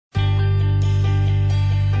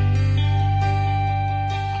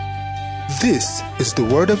This is the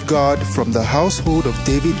Word of God from the Household of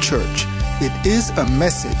David Church. It is a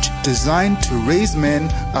message designed to raise men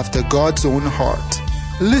after God's own heart.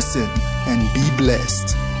 Listen and be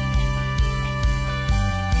blessed.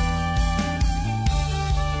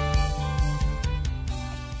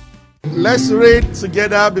 Let's read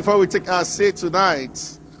together before we take our seat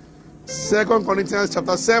tonight. 2 Corinthians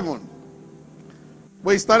chapter 7.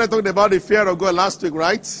 We started talking about the fear of God last week,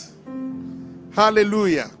 right?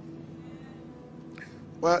 Hallelujah.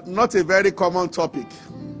 Well, not a very common topic.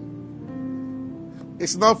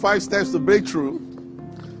 It's not 5 steps to breakthrough.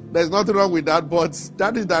 There's nothing wrong with that, but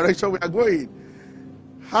that is the direction we are going.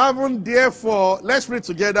 Having therefore, let's read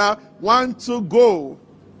together. 1, 2, go.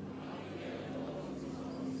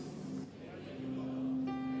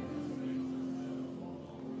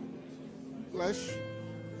 Flesh,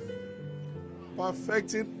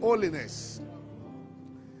 perfecting holiness.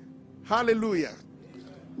 Hallelujah.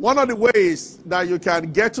 One of the ways that you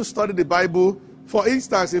can get to study the Bible, for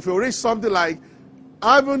instance, if you read something like,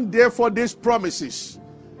 having therefore these promises,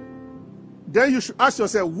 then you should ask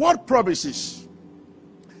yourself, what promises?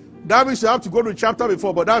 That means you have to go to the chapter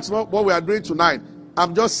before, but that's not what we are doing tonight.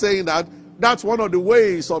 I'm just saying that that's one of the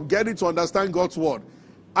ways of getting to understand God's word.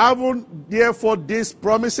 Having therefore these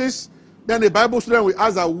promises, then the Bible student will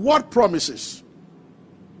ask that, what promises?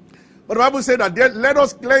 But the Bible said that let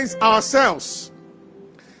us cleanse ourselves.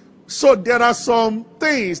 So there are some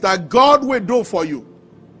things that God will do for you.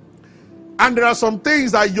 And there are some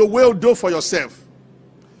things that you will do for yourself.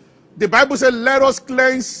 The Bible said, let us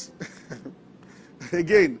cleanse.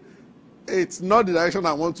 Again, it's not the direction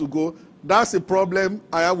I want to go. That's the problem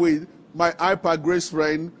I have with my hyper grace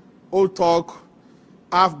friend, old talk,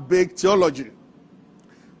 half-baked theology.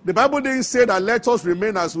 The Bible didn't say that let us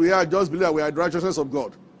remain as we are, just believe that we are the righteousness of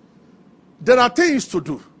God. There are things to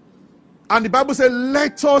do. And the Bible said,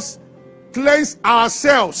 let us cleanse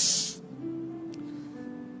ourselves.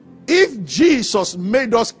 If Jesus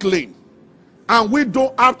made us clean and we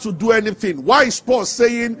don't have to do anything, why is Paul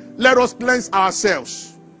saying, let us cleanse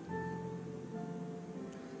ourselves?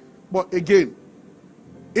 But again,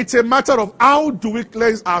 it's a matter of how do we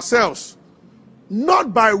cleanse ourselves?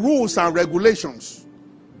 Not by rules and regulations,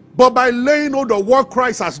 but by laying hold of what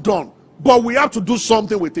Christ has done. But we have to do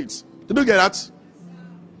something with it. Did you get that?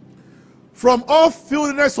 From all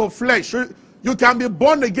filthiness of flesh, you can be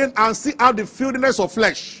born again and still have the filthiness of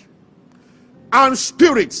flesh. And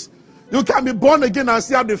spirit, you can be born again and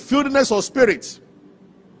still have the filthiness of spirit.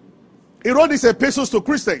 He wrote these epistles to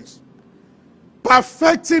Christians.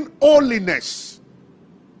 Perfecting holiness.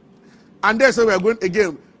 And that's where we are going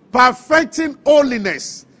again. Perfecting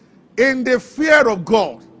holiness in the fear of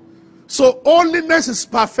God. So holiness is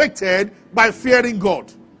perfected by fearing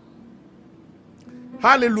God.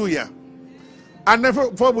 Hallelujah. And then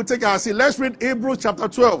before we take our seat, let's read Hebrews chapter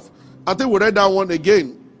 12. I think we read that one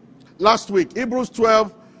again last week. Hebrews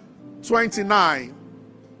 12, 29.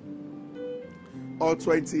 Or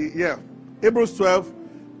 20, yeah. Hebrews 12,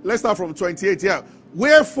 let's start from 28, yeah.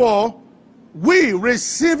 Wherefore, we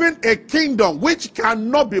receiving a kingdom which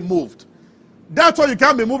cannot be moved. That's why you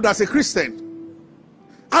can't be moved as a Christian.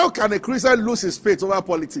 How can a Christian lose his faith over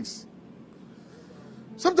politics?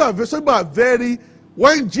 Sometimes some people are very...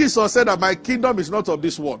 When Jesus said that my kingdom is not of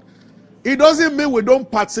this world, it doesn't mean we don't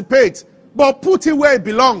participate, but put it where it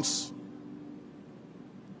belongs.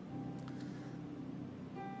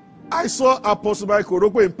 I saw Apostle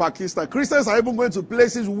Michael in Pakistan. Christians are even going to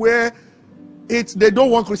places where they don't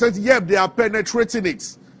want Christians, yet they are penetrating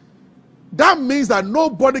it. That means that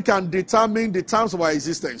nobody can determine the terms of our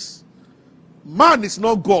existence. Man is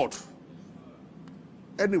not God.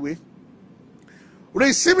 Anyway.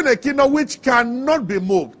 Receiving a kingdom which cannot be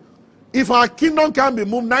moved. If our kingdom can be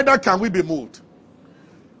moved, neither can we be moved.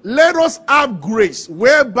 Let us have grace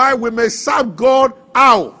whereby we may serve God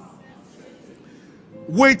how?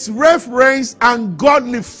 With reverence and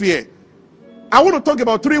godly fear. I want to talk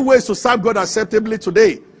about 3 ways to serve God acceptably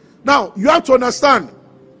today. Now, you have to understand,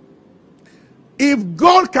 if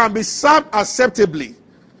God can be served acceptably,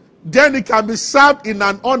 then it can be served in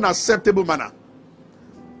an unacceptable manner.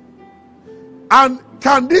 And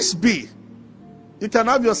can this be? You can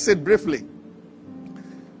have your seat briefly.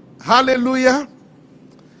 Hallelujah.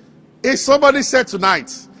 If somebody said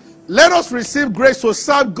tonight, let us receive grace to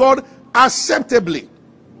serve God acceptably.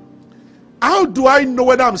 How do I know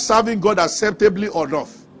whether I'm serving God acceptably or not?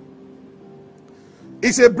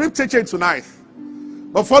 It's a brief teaching tonight.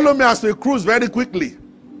 But follow me as we cruise very quickly.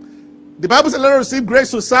 The Bible says let us receive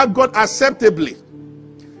grace to serve God acceptably.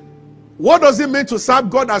 What does it mean to serve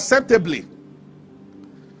God acceptably?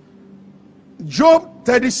 Job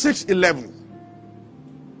 36:11.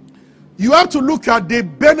 You have to look at the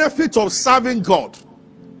benefits of serving God.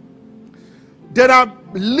 There are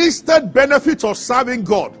listed benefits of serving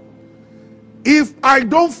God. If I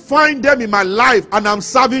don't find them in my life and I'm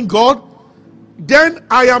serving God, then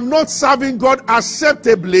I am not serving God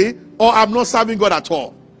acceptably, or I'm not serving God at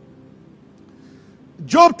all.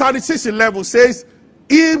 Job 36:11 says,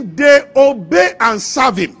 if they obey and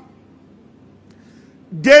serve him,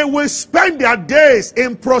 they will spend their days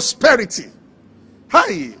in prosperity.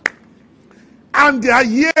 Hi. And their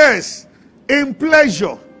years in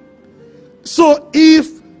pleasure. So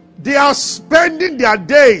if they are spending their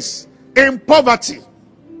days in poverty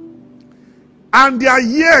and their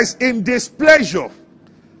years in displeasure,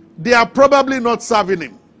 they are probably not serving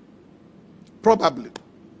him. Probably.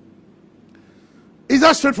 Is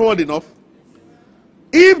that straightforward enough?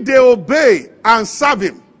 If they obey and serve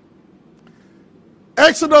him.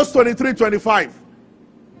 Exodus 23:25.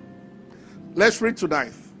 Let's read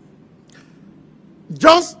tonight.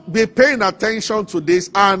 Just be paying attention to this,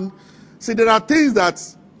 and see, there are things that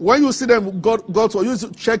when you see them, God will use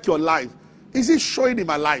to check your life. Is it showing in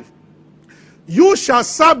my life? You shall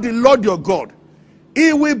serve the Lord your God.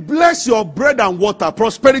 He will bless your bread and water,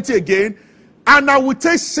 prosperity again, and I will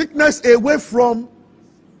take sickness away from.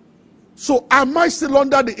 So am I still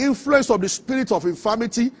under the influence of the spirit of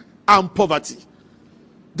infirmity and poverty?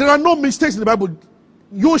 There are no mistakes in the Bible.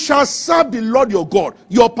 You shall serve the Lord your God,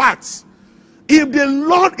 your parts. If the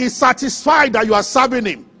Lord is satisfied that you are serving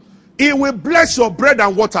him, he will bless your bread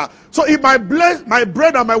and water. So if my bread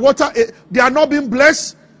and my water, they are not being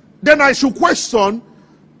blessed, then I should question,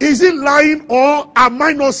 is it lying or am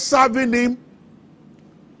I not serving him?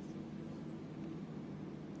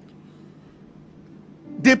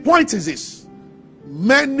 The point is this: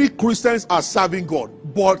 many Christians are serving God,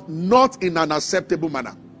 but not in an acceptable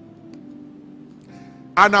manner.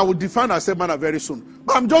 And I will define acceptable manner very soon.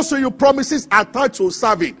 But I'm just showing you promises attached to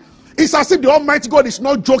serving. It's as if the Almighty God is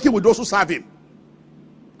not joking with those who serve him.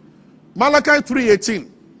 Malachi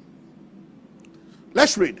 3:18.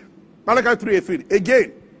 Let's read. Malachi 3:18.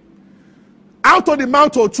 Again. Out of the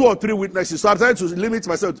mouth of 2 or 3 witnesses. So I'm trying to limit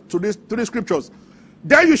myself to these 3 scriptures.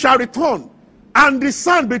 Then you shall return and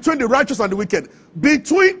discern between the righteous and the wicked,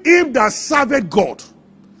 between him that serveth God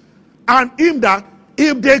and him that,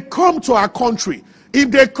 if they come to our country, if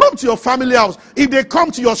they come to your family house, if they come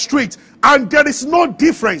to your street, and there is no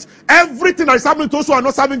difference, everything that is happening to those who are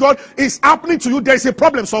not serving God is happening to you, there is a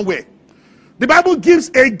problem somewhere. The Bible gives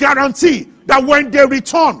a guarantee that when they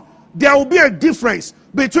return, there will be a difference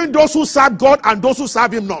between those who serve God and those who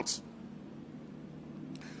serve him not.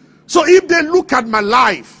 So if they look at my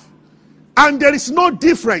life, and there is no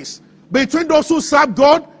difference between those who serve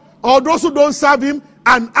God or those who don't serve him,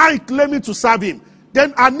 and I claiming to serve him,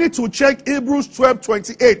 then I need to check Hebrews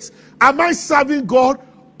 12:28. Am I serving God,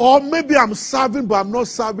 or maybe I'm serving but I'm not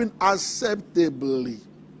serving acceptably?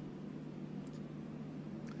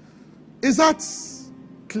 Is that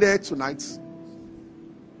clear tonight?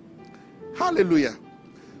 Hallelujah.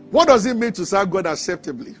 What does it mean to serve God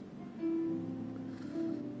acceptably?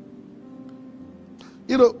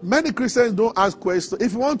 You know, many Christians don't ask questions.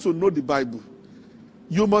 If you want to know the Bible,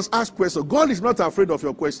 you must ask questions. God is not afraid of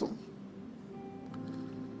your question.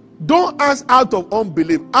 Don't ask out of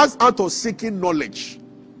unbelief. Ask out of seeking knowledge.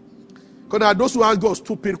 Because there are those who ask God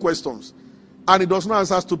stupid questions, and he does not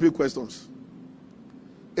answer stupid questions.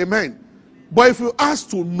 Amen. But if you ask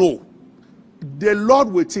to know, the Lord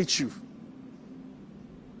will teach you.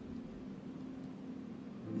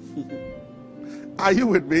 Are you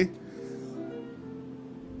with me?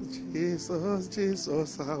 Jesus,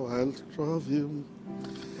 Jesus, how I love you.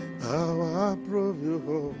 How I prove you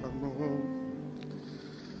over.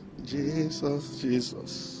 Jesus,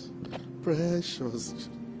 Jesus, precious.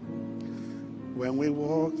 When we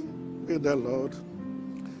walk with the Lord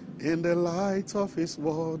in the light of his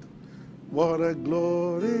word, what a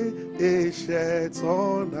glory it sheds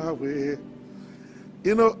on our way.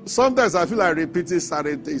 You know, sometimes I feel like repeating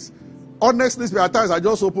certain things. Honestly, at times I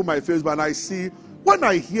just open my Facebook and I see, when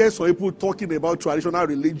I hear some people talking about traditional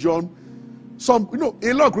religion,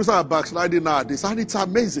 a lot of Christians are backsliding nowadays, and it's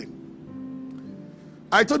amazing.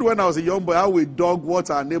 I told you when I was a young boy how we dug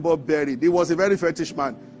what our neighbor buried. He was a very fetish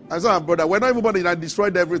man. I said, my brother, when everybody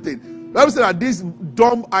destroyed everything, the Bible said that this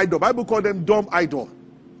dumb idol, the Bible called them dumb idol.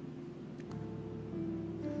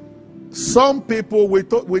 Some people, we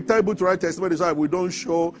tell people to write testimony, so we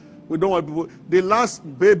don't want people. The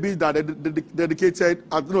last baby that they dedicated,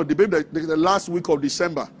 the baby the last week of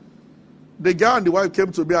December, the guy and the wife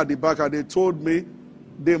came to me at the back and they told me,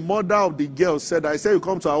 the mother of the girl said, I said, you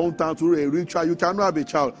come to our own town to do a ritual, you cannot have a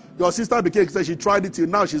child. Your sister became Christian, she tried it till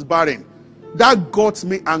now she's barren. That got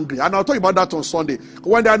me angry. And I'll talk about that on Sunday.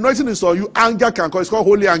 When the anointing is on you, anger can cause. It's called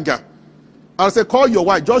holy anger. I'll say, call your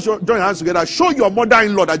wife. Just join your hands together. Show your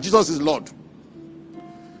mother-in-law that Jesus is Lord.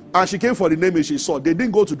 And she came for the name and she saw. They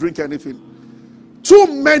didn't go to drink anything. Too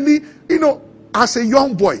many, as a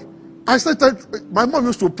young boy, I started, my mom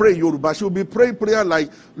used to pray in Yoruba. She would be praying prayer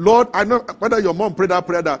like, Lord, I know whether your mom prayed that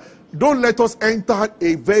prayer that, don't let us enter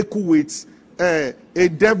a vehicle with a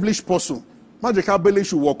devilish person. Magical belly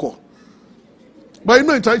should walk on. But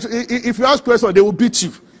if you ask questions, they will beat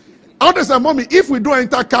you. I understand, mommy, if we don't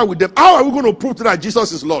enter car with them, how are we going to prove that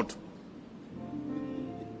Jesus is Lord?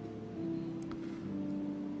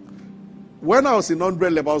 When I was in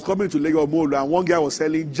 100 level, I was coming to Lagos Molo, and one guy was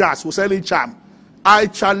selling jazz, was selling charm. I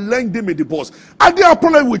challenged him in the bus. I didn't have a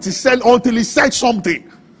problem with his sell until he said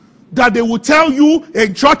something that they will tell you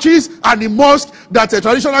in churches and in mosques that a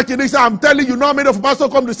traditional king said, I'm telling you, now many of pastor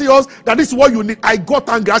come to see us that this is what you need. I got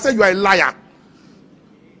angry. I said, you are a liar.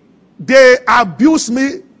 They abused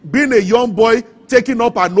me being a young boy, taking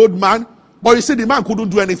up an old man, but you see, the man couldn't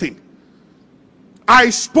do anything. I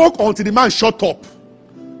spoke until the man shut up.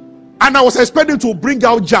 And I was expecting to bring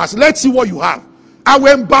out jazz. Let's see what you have. I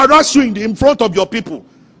will embarrass you in front of your people.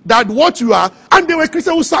 That what you are. And there were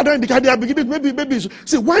Christians who sat down in the car. They are beginning, maybe.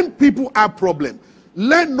 See, when people have problem,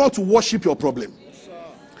 learn not to worship your problem.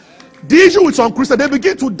 The issue with some Christians, they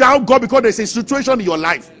begin to doubt God because there's a situation in your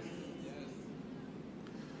life.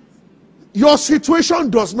 Your situation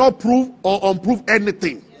does not prove or unprove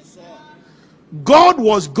anything. God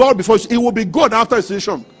was God before. He will be God after a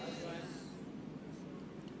situation.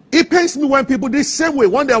 It pains me when people, the same way,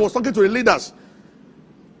 one day I was talking to the leaders,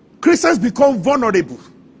 Christians become vulnerable.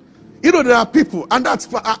 There are people, and that's,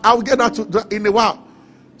 I'll get that to, in a while.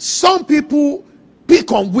 Some people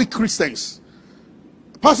pick on weak Christians.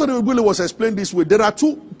 Pastor David Willie was explained this way. There are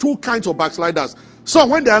two kinds of backsliders. Some,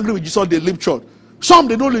 when they're angry with Jesus, they leave church. Some,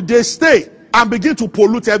 they stay and begin to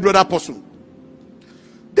pollute every other person.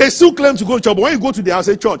 They still claim to go to church, but when you go to the house,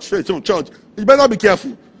 say, church, you better be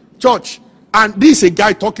careful. Church. And this is a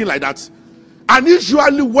guy talking like that. And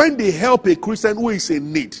usually when they help a Christian who is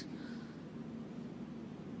in need,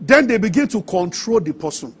 then they begin to control the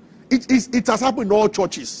person. It has happened in all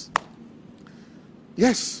churches.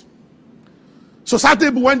 Yes. So certain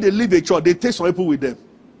people, when they leave a church, they take some people with them.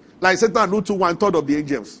 Like Satan knew to 1/3 of the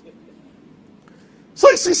angels. So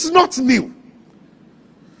it's not new.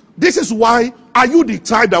 This is why, are you the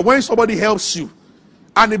type that when somebody helps you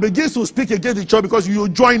and he begins to speak against the church because you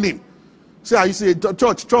join him, say, you say,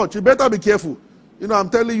 church, you better be careful. I'm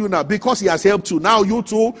telling you now, because he has helped you. Now you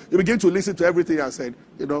too, you begin to listen to everything I said.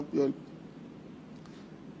 You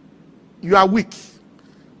are weak.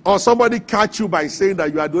 Or somebody catch you by saying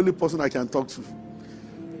that you are the only person I can talk to.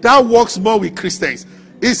 That works more with Christians.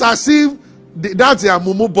 It's as if that's their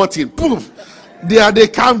mumu button. Boom. They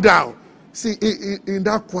calm down. See, in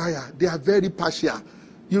that choir, they are very partial.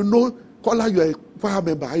 Caller, you are a choir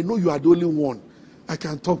member. I know you are the only one I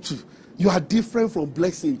can talk to. You are different from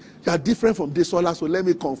Blessing. You are different from this Sola, so let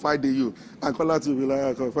me confide in you. And caller to be like,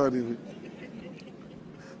 I confide in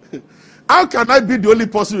you. How can I be the only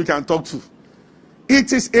person you can talk to?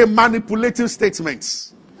 It is a manipulative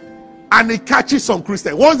statement. And it catches some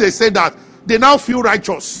Christians. Once they say that, they now feel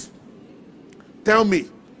righteous. Tell me.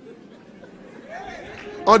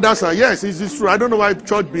 Others are, yes, it's true. I don't know why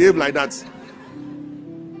church behave like that.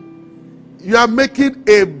 You are making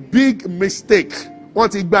a big mistake.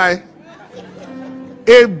 What it by?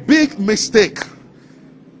 A big mistake.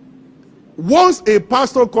 Once a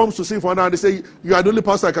pastor comes to sing for another, they say, you are the only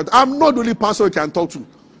pastor I can talk to. I'm not the only pastor you can talk to.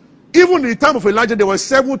 Even in the time of Elijah, there were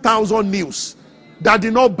 7,000 news that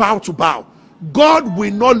did not bow to bow. God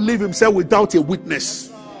will not leave himself without a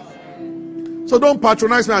witness. So don't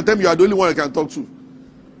patronize me and tell me you are the only one I can talk to.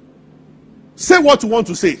 Say what you want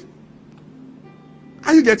to say.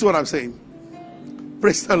 Are you getting what I'm saying?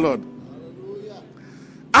 Praise the Lord.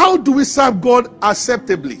 How do we serve God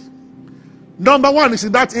acceptably? Number one is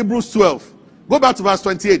in that Hebrews 12. Go back to verse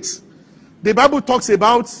 28. The Bible talks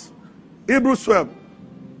about Hebrews 12.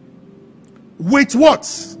 With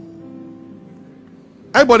what?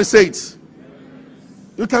 Everybody say it.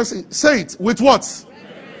 You can say it. With what?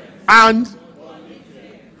 And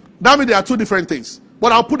that means there are two different things.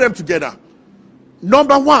 But I'll put them together.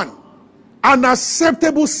 Number one, an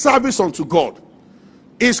acceptable service unto God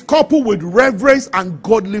is coupled with reverence and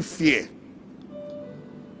godly fear.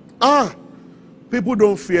 People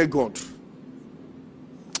don't fear God.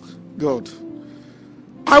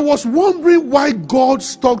 I was wondering why God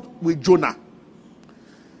stuck with Jonah.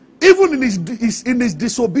 Even in his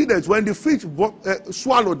disobedience, when the fish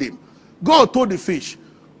swallowed him, God told the fish,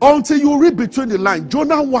 until you read between the lines,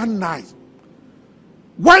 Jonah 1:9,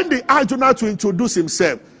 When they asked Jonah to introduce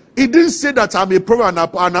himself, he didn't say that I'm a prophet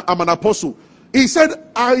and I'm an apostle. He said,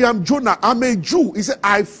 I am Jonah, I'm a Jew. He said,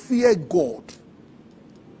 I fear God.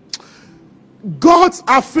 God's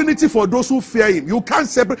affinity for those who fear him. You can't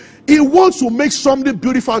separate. He wants to make something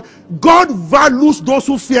beautiful. God values those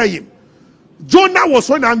who fear him. Jonah was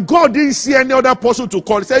one, and God didn't see any other person to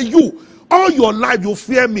call. He said, you, all your life you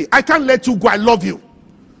fear me. I can't let you go. I love you.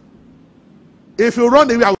 If you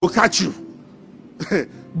run away, I will catch you.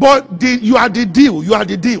 But you are the deal. You are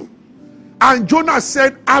the deal. And Jonah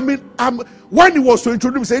said, when he was to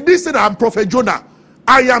introduce him, he said, I'm Prophet Jonah.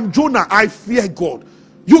 I am Jonah. I fear God.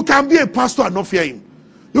 You can be a pastor and not fear him.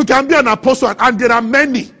 You can be an apostle, and there are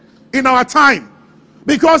many in our time.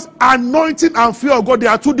 Because anointing and fear of God, they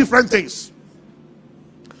are two different things.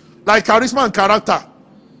 Like charisma and character.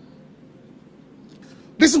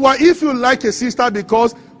 This is why if you like a sister,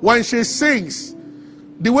 because when she sings,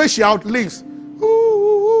 the way she outlives,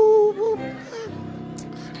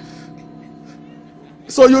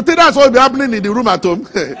 so you think that's what will be happening in the room at home?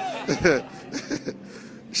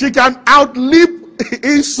 She can outlive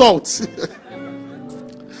insults.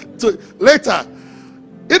 So later,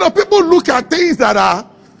 people look at things that are.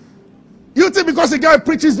 You think because a guy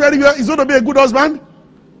preaches very well, he's going to be a good husband?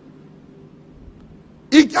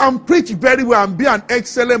 He can preach very well and be an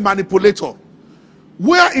excellent manipulator.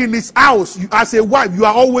 Where in his house, as a wife, you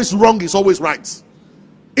are always wrong, he's always right.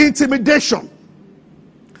 Intimidation.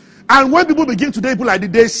 And when people begin to date people like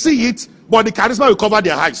this, they see it, but the charisma will cover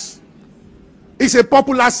their eyes. He's a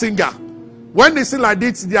popular singer. When they sing like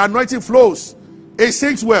this, the anointing flows. He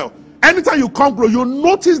sings well. Anytime you come close, you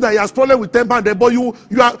notice that he has problem with temper, but you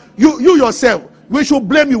yourself, we should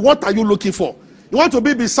blame you. What are you looking for? You want to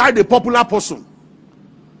be beside a popular person.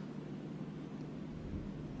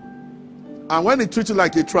 And when he treats you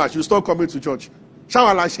like a trash, you stop coming to church.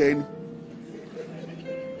 Shawala Shane.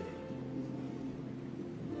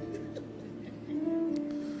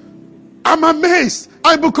 I'm amazed.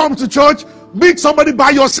 I will come to church, meet somebody by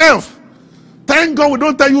yourself. Thank God we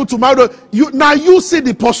don't tell you tomorrow. Now you see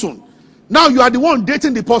the person. Now you are the one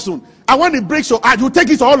dating the person. And when it breaks your heart, you take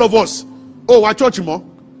it to all of us. Oh, our church more.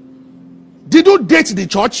 Did you date the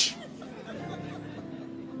church?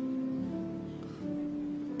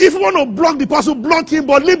 If you want to block the person, block him,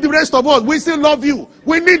 but leave the rest of us. We still love you.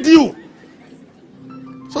 We need you.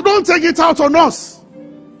 So don't take it out on us.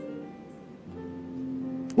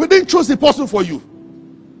 We didn't choose the person for you.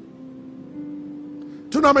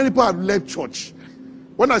 Do you know how many people have left church?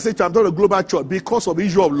 When I say church, I'm talking a global church because of the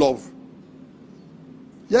issue of love.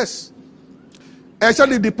 Yes.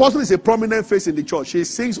 Actually, the person is a prominent face in the church. He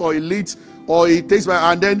sings or he leads or he takes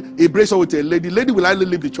and then he breaks up with a lady. The lady will either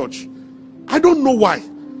leave the church. I don't know why.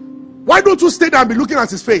 Why don't you stay there and be looking at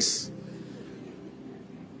his face?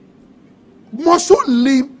 Must you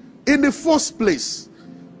live in the first place?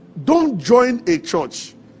 Don't join a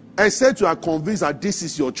church except you are convinced that this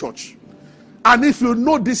is your church. And if you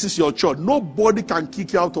know this is your church, nobody can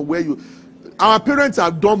kick you out of where you. Our parents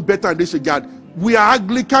have done better in this regard. We are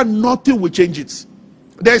Anglican, nothing will change it.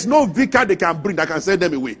 There is no vicar they can bring that can send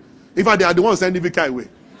them away. In fact, they are the ones sending the vicar away.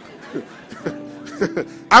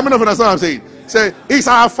 I'm not understand what I'm saying. Say, it's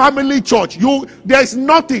our family church. There is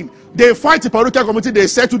nothing. They fight the parochial committee, they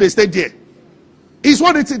settle, they stay there. It's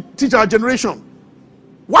what they teach our generation.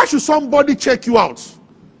 Why should somebody check you out?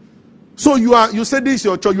 So you say this is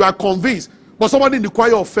your church, you are convinced, but somebody in the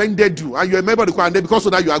choir offended you, and you're a member of the choir, and then because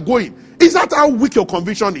of that you are going. Is that how weak your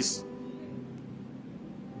conviction is?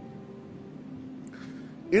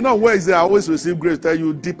 You know, where is there? I always receive grace, tell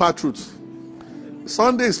you deeper truth.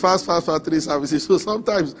 Sunday is fast, 3 services. So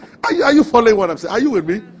sometimes, are you following what I'm saying? Are you with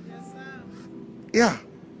me? Yes, sir. Yeah.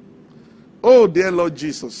 Oh, dear Lord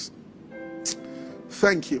Jesus.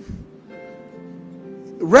 Thank you.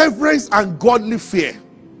 Reverence and godly fear.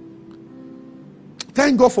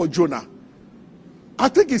 Thank God for Jonah. I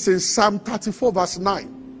think it's in Psalm 34 verse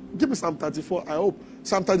 9. Give me Psalm 34, I hope.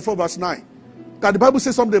 Psalm 34 verse 9. That the Bible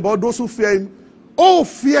says something about those who fear him. Oh,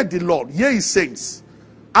 fear the Lord, ye his saints.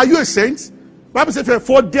 Are you a saint? Bible says,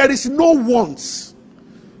 for there is no want.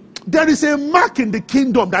 There is a mark in the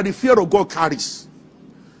kingdom that the fear of God carries.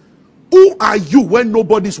 Who are you when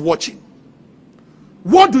nobody's watching?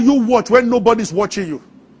 What do you watch when nobody's watching you?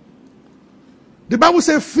 The Bible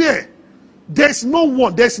says fear. There's no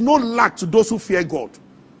want, there's no lack to those who fear God.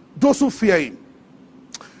 Those who fear him.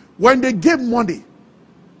 When they gave money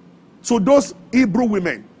to those Hebrew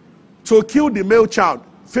women to kill the male child,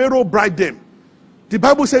 Pharaoh bribed them. The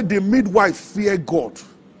Bible said the midwife feared God.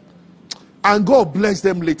 And God blessed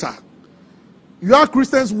them later. You have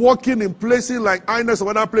Christians walking in places like Ines or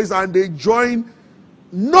other places and they join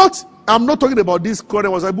not I'm not talking about this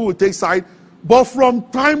current ones. People will take side. But from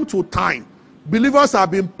time to time, believers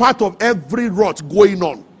have been part of every rot going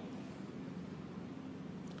on.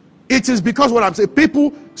 It is because what I'm saying,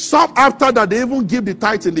 people, some after that, they even give the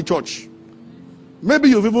tithe in the church. Maybe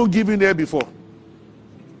you've even given there before.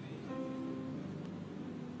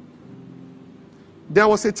 There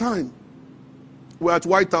was a time, we were at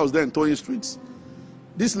White House then, Tony Streets.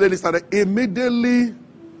 This lady started immediately.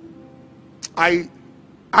 I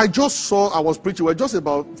just saw, I was preaching, we were just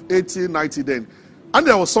about 80, 90 then. And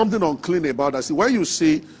there was something unclean about that. See, when you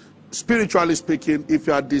see, spiritually speaking, if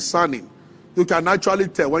you are discerning, you can actually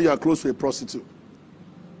tell when you are close to a prostitute.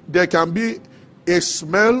 There can be a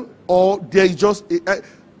smell, or there is just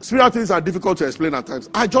spiritual things are difficult to explain at times.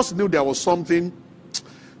 I just knew there was something,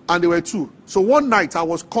 and there were two. So one night I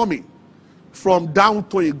was coming from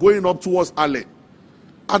downtown going up towards Allen,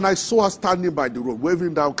 and I saw her standing by the road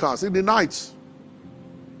waving down cars in the night.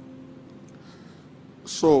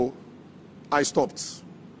 So I stopped.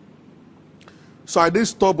 So I didn't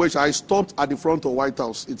stop, which I stopped at the front of White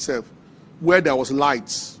House itself, where there was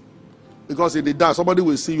lights. Because in the dark, somebody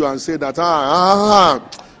will see you and say that,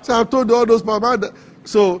 So I told you all those mama.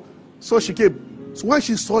 So she came. So when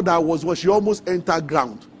she saw that was what she almost entered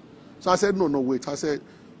ground. So I said, no, wait. I said,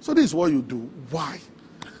 so this is what you do. Why?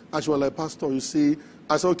 And she was like, Pastor, you see.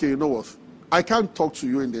 I said, okay, you know what? I can't talk to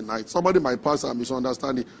you in the night. Somebody might pass a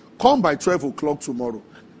misunderstanding. Come by 12 o'clock tomorrow.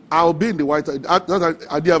 I'll be in the White House.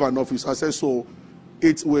 I didn't have an office. I said, so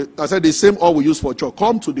I said, the same hall we use for church.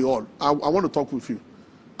 Come to the hall. I want to talk with you.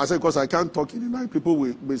 I said, because I can't talk in the night. People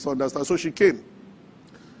will misunderstand. So she came.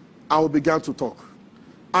 I began to talk.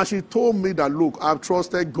 And she told me that, look, I've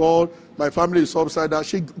trusted God. My family is upside down.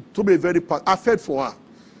 She told me I fed for her.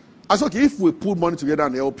 I said, okay, if we put money together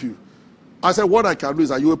and help you. I said, what I can do is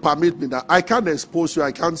that you will permit me that I can't expose you.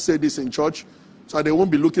 I can't say this in church. So they won't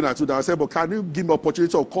be looking at you. I said, but can you give me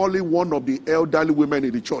opportunity of calling one of the elderly women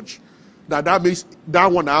in the church? That means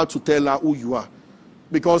that one I have to tell her who you are.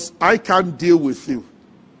 Because I can't deal with you.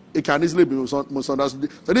 It can easily be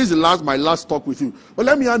misunderstood. So this is my last talk with you. But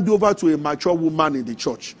let me hand you over to a mature woman in the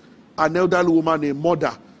church. An elderly woman, a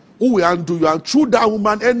mother, who will handle you. And through that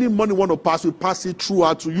woman, any money you want to pass, we pass it through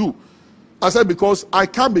her to you. I said, because I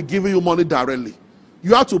can't be giving you money directly.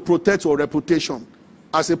 You have to protect your reputation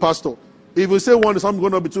as a pastor. If you say something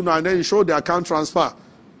going on between now and then, you show the account transfer.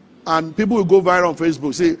 And people will go viral on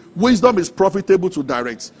Facebook. Say, wisdom is profitable to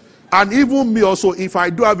direct. And even me also, if I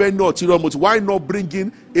do have any ulterior motive, why not bring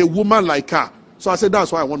in a woman like her? So I said,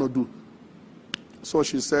 that's what I want to do. So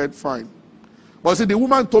she said, fine. But see, the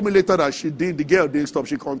woman told me later that the girl didn't stop.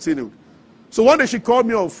 She continued. So one day she called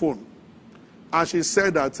me on phone. And she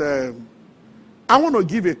said that, I want to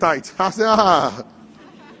give a tithe. I said,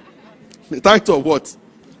 the tithe of what?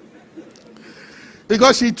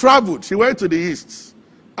 Because she traveled. She went to the east.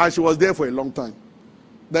 And she was there for a long time.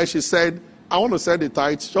 Then she said, I want to send the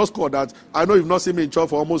tithe. Just call that. I know you've not seen me in church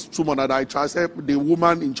for almost 2 months. I said, the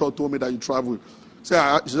woman in church told me that you traveled. She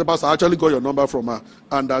said, Pastor, I actually got your number from her.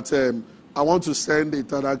 And that I want to send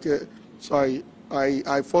it. And so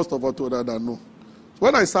I first of all told her that no.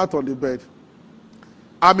 When I sat on the bed,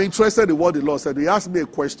 I'm interested in what the Lord said. He asked me a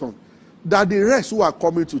question. That the rest who are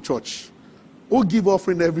coming to church, who give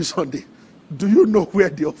offering every Sunday, do you know where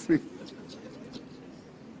the offering?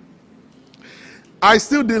 I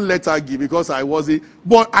still didn't let her give because I wasn't.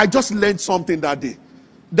 But I just learned something that day.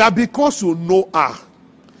 That because you know her,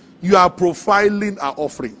 you are profiling her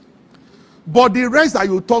offering. But the rest that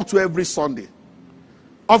you talk to every Sunday.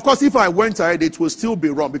 Of course, if I went ahead, it will still be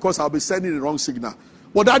wrong because I'll be sending the wrong signal.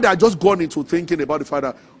 But that they are just gone into thinking about the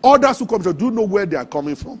Father. Others who come to do know where they are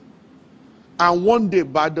coming from. And one day,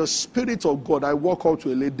 by the Spirit of God, I walk out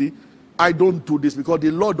to a lady. I don't do this because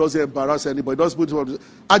the Lord doesn't embarrass anybody.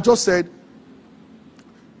 I just said,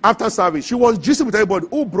 after service, she was gisting with everybody.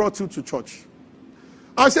 Who brought you to church?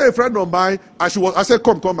 I said, a friend of mine. And I said,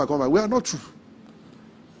 come back. We are not true.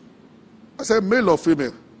 I said, male or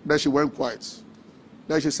female? Then she went quiet.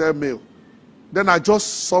 Then she said, male. Then I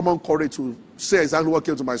just summoned courage to say exactly what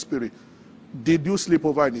came to my spirit. Did you sleep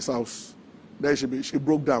over in his house? Then she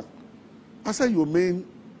broke down. I said, you mean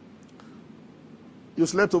you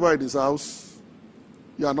slept over in his house?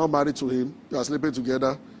 You are not married to him. You are sleeping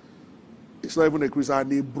together. It's not even a Christian.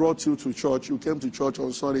 And he brought you to church. You came to church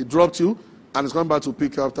on Sunday. He dropped you and he's come back to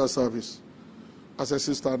pick you after service. I said,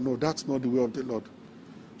 sister, no, that's not the way of the Lord.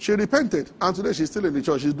 She repented. And today she's still in the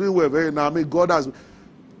church. She's doing well very now. I mean, God has.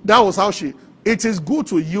 That was how it is good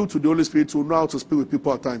to yield to the Holy Spirit to know how to speak with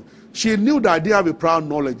people at times. She knew that I didn't have a proud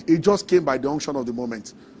knowledge. It just came by the unction of the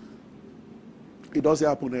moment. It doesn't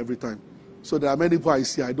happen every time. So there are many people I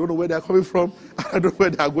see. I don't know where they're coming from. I don't know where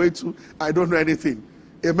they're going to. I don't know anything.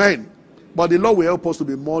 Amen. But the Lord will help us to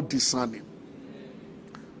be more discerning.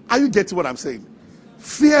 Are you getting what I'm saying?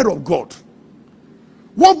 Fear of God.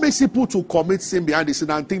 What makes people to commit sin behind the scene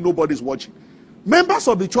and think nobody's watching? Members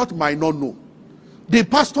of the church might not know. The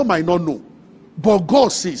pastor might not know. But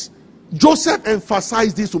God sees. Joseph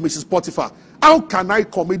emphasized this to Mrs. Potiphar. How can I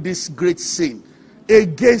commit this great sin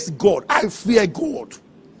against God? I fear God.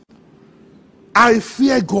 I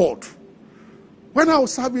fear God. When I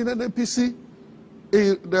was serving an NPC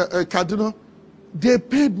in Kaduna, they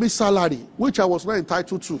paid me salary, which I was not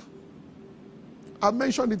entitled to. I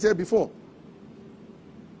mentioned it here before.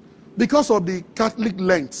 Because of the Catholic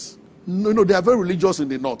lengths, they are very religious in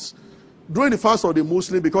the north. During the fast of the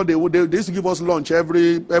Muslim, because they used to give us lunch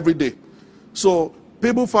every day. So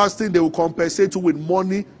people fasting, they will compensate you with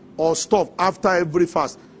money or stuff after every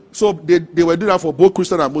fast. So they were doing that for both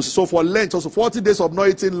Christian and Muslim. So for Lent, also 40 days of not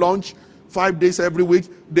eating lunch, 5 days every week,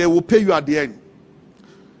 they will pay you at the end.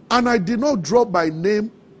 And I did not drop my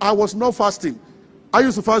name. I was not fasting. I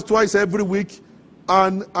used to fast twice every week,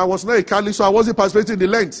 and I was not a Catholic, so I wasn't participating in the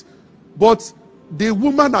Lent. But the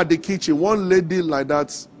woman at the kitchen, one lady like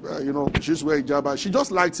that, she's wearing hijab, she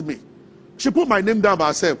just liked me. She put my name down by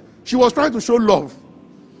herself. She was trying to show love.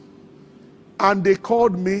 And they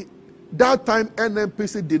called me. That time,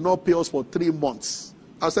 NMPC did not pay us for 3 months.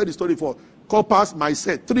 I said the story for Corpus,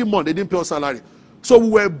 myself. 3 months, they didn't pay us salary. So we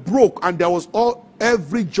were broke, and there was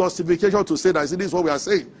every justification to say that. See, this is what we are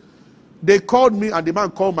saying. They called me, and the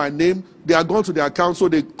man called my name. They had gone to their account, so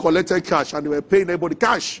they collected cash, and they were paying everybody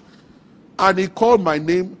cash. And he called my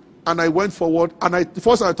name, and I went forward. And I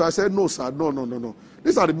said, no, sir, no.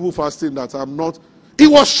 These are the people fasting that I'm not. He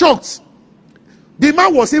was shocked. The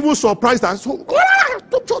man was even surprised. And so,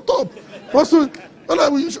 top.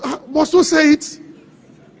 Must you say it?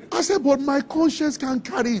 I said, but my conscience can't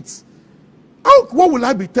carry it. What will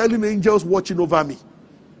I be telling angels watching over me?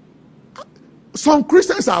 Some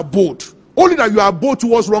Christians are bold. Only that you are bold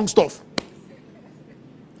towards wrong stuff.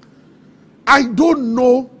 I don't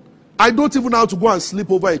know. I don't even know how to go and sleep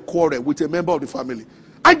over a quarrel with a member of the family.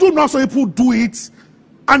 I don't know how some people do it.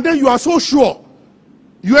 And then you are so sure.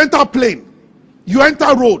 You enter plane. You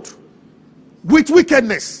enter road. With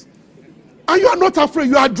wickedness. And you are not afraid.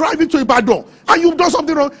 You are driving to Ibadan. And you've done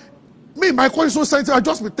something wrong. Me, my question is so sensitive. I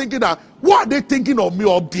just be thinking that, what are they thinking of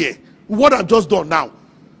me up there? What I've just done now.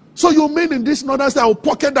 So you mean in this northern state, I will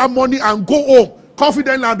pocket that money and go home.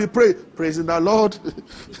 Confidently and be praising the Lord.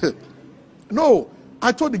 No.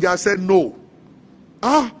 I told the guy, I said, no.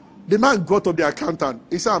 The man got up the accountant.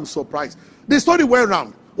 He said, I'm surprised. The story went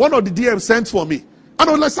around. One of the DMs sent for me. And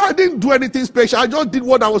I was like, I didn't do anything special. I just did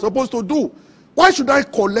what I was supposed to do. Why should I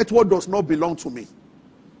collect what does not belong to me?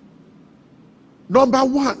 Number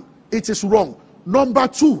one, it is wrong. Number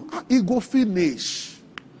two, it go finish.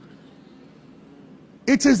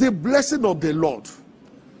 It is the blessing of the Lord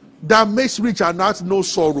that makes rich and has no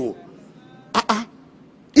sorrow.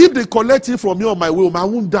 If they collect it from me on my will, I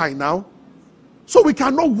won't die now. So we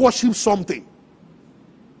cannot worship something.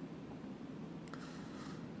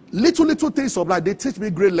 Little things of life, they teach me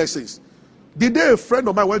great lessons. The day a friend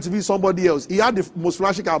of mine went to visit somebody else, he had the most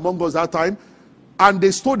flashy car among us that time, and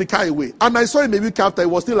they stole the car away. And I saw him a week after, he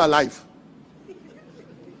was still alive.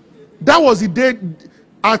 That was the day,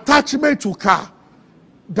 attachment to car.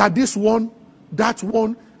 That this one, that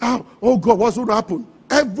one, oh God, what's going to happen?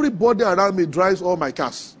 Everybody around me drives all my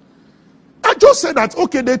cars. I just said that,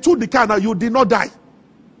 okay, they took the car now, you did not die.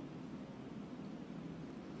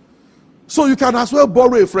 So you can as well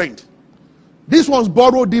borrow a friend. This one's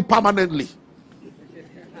borrowed it permanently.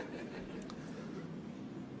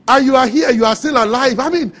 And you are here, you are still alive. I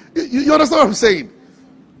mean, you understand what I'm saying?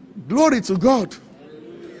 Glory to God.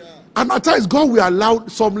 And at times, God will allow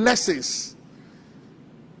some lessons.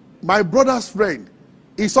 My brother's friend,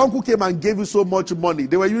 his uncle came and gave you so much money.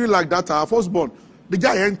 They were really like that. Our firstborn, the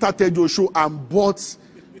guy entered Tejo show and bought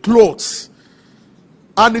clothes.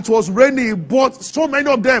 And it was raining. He bought so many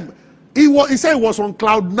of them. He said it was on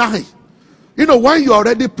cloud 9. You know, when you're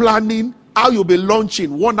already planning how you'll be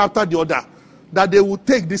launching one after the other, that they will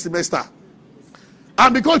take this semester.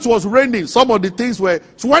 And because it was raining, some of the things were...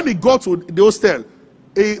 So when he got to the hostel,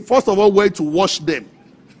 he first of all went to wash them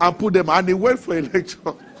and put them. And he went for a lecture.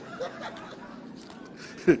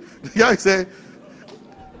 The guy said,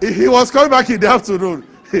 he was coming back in the afternoon.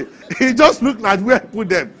 He just looked at where I put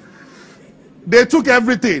them. They took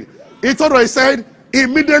everything. He told her, he said,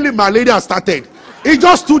 immediately malaria started. He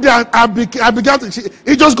just stood there and began to...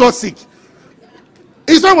 He just got sick.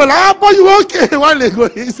 He said, well, but you okay? A while ago,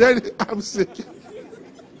 he said, I'm sick.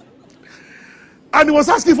 And he was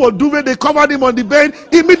asking for duvet. They covered him on the bed.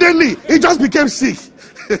 Immediately, he just became sick.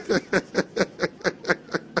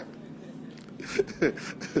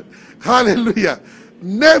 Hallelujah.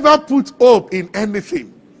 Never put hope in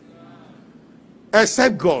anything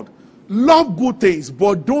except God. Love good things,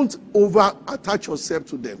 but don't over attach yourself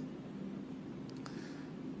to them.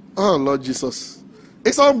 Oh, Lord Jesus.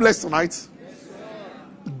 Is someone blessed tonight? Yes,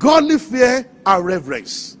 godly fear and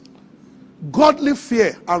reverence. Godly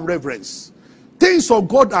fear and reverence. Things of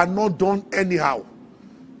God are not done anyhow.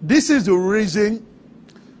 This is the reason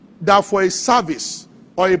that for a service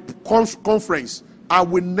or a conference, I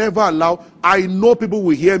will never allow, I know people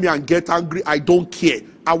will hear me and get angry. I don't care.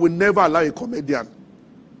 I will never allow a comedian.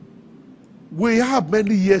 We have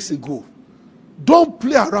many years ago. Don't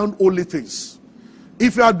play around only things.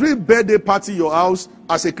 If you are doing birthday party in your house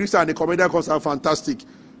as a Christian and a comedian comes out, fantastic.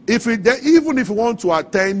 Even if you want to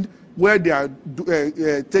attend where they are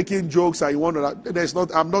taking jokes and you want to,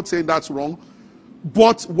 I'm not saying that's wrong.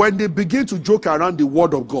 But when they begin to joke around the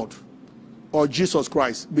word of God or Jesus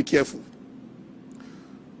Christ, be careful.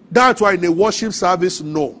 That's why in a worship service,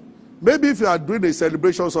 no. Maybe if you are doing a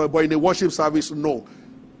celebration, but in a worship service, no.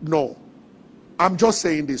 No. I'm just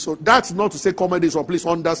saying this. So that's not to say comedy is wrong. Please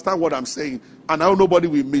understand what I'm saying. And I know nobody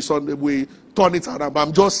will turn it around. But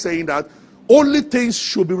I'm just saying that only things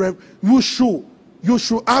should be you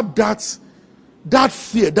should have that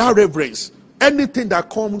fear, that reverence. Anything that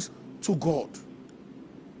comes to God.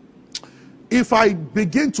 If I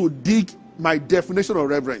begin to dig my definition of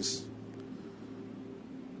reverence,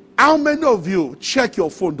 how many of you check your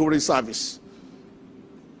phone during service?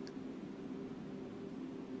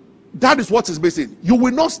 That is what is missing. You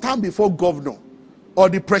will not stand before governor or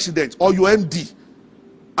the president or your MD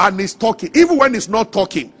and he's talking. Even when he's not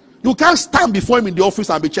talking, you can't stand before him in the office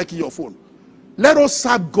and be checking your phone. Let us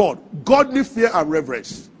serve God. Godly fear and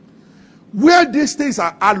reverence. Where these things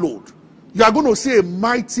are hallowed, you are going to see a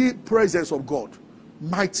mighty presence of God.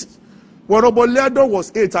 Mighty. When Oboledo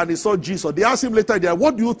was 8 and he saw Jesus, they asked him later,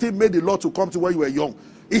 what do you think made the Lord to come to when you were young?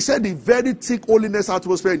 He said the very thick holiness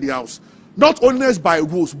atmosphere in the house. Not holiness by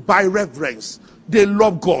rules, by reverence. They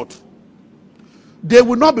love God. They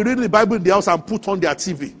will not be reading the Bible in the house and put on their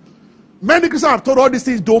TV. Many Christians have told all these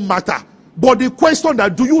things don't matter. But the question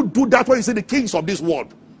that, do you do that when you say the kings of this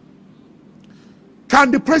world?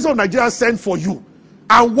 Can the president of Nigeria send for you?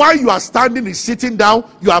 And while you are standing and sitting down,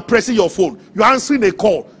 you are pressing your phone. You are answering a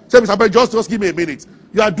call. Say, Mr. President, just give me a minute.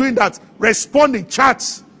 You are doing that, responding,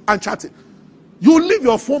 chats and chatting. You leave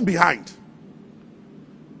your phone behind.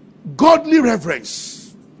 Godly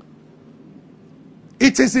reverence.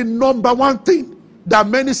 It is the number one thing that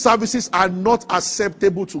many services are not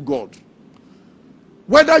acceptable to God.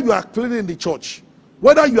 Whether you are cleaning the church,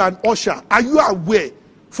 whether you are an usher, are you aware,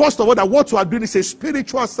 first of all, that what you are doing is a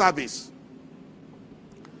spiritual service?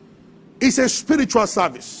 It's a spiritual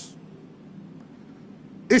service.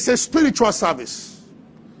 It's a spiritual service.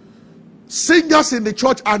 Singers in the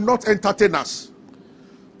church are not entertainers.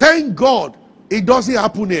 Thank God it doesn't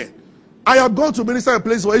happen here. I have gone to minister in a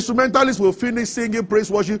place where instrumentalists will finish singing, praise,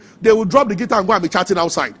 worship. They will drop the guitar and go and be chatting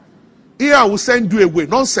outside. Here I will send you away.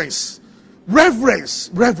 Nonsense. Reverence.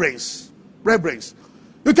 Reverence. Reverence.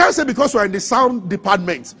 You can't say because you are in the sound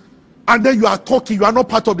department and then you are talking, you are not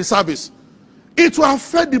part of the service. It will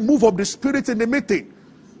affect the move of the Spirit in the meeting.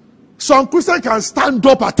 Some Christians can stand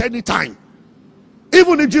up at any time.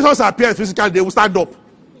 Even if Jesus appears physically, they will stand up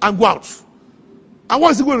and go out. And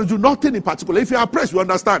what is he going to do? Nothing in particular. If you are pressed, you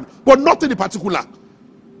understand. But nothing in particular.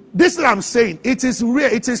 This is what I'm saying. It is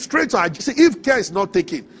rare. It is strange. See, if care is not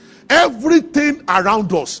taken, everything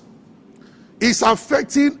around us is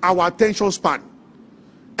affecting our attention span.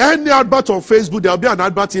 Any advert on Facebook, there will be an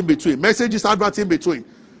advert in between. Messages, advert in between.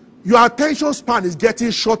 Your attention span is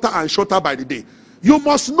getting shorter and shorter by the day. You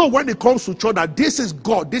must know when it comes to church that this is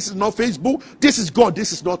God. This is not Facebook. This is God.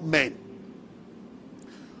 This is not man.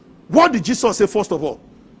 What did Jesus say first of all?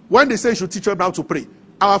 When they say you should teach them how to pray.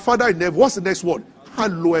 Our Father in heaven, what's the next word?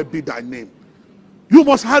 Hallowed be thy name. You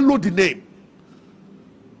must hallow the name.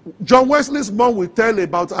 John Wesley's mom will tell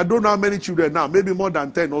about, I don't know how many children now, maybe more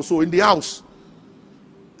than 10 or so in the house.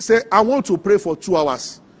 Say, I want to pray for 2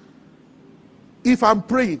 hours. If I'm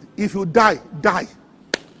praying, if you die, die.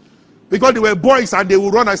 Because they were boys and they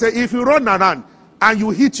will run. I say, if you run around and you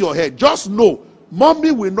hit your head, just know,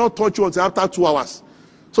 mommy will not touch you until after 2 hours.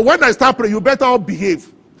 So when I start praying, you better all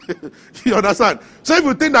behave. You understand? So if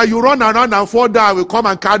you think that you run around and fall down, I will come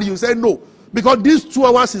and carry you, say no. Because these 2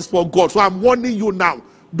 hours is for God. So I'm warning you now.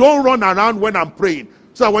 Don't run around when I'm praying.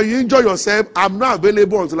 So when you enjoy yourself, I'm not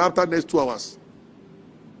available until after next 2 hours.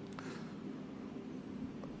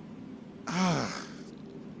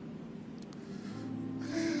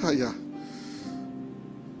 Yeah.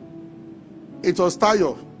 It was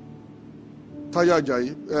Tayo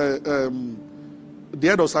Ajayi, the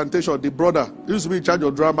head of sanitation, the brother, he used to be in charge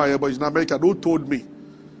of drama here, but he's in America, who told me.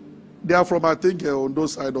 They are from, I think, on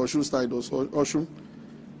those side, Osun side, Osun.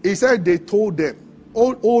 He said they told them,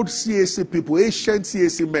 old CAC people, ancient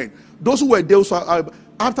CAC men, those who were there,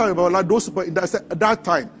 after those people, at that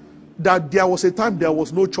time, that there was a time there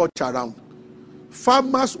was no church around.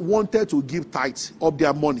 Farmers wanted to give tithes of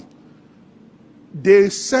their money. They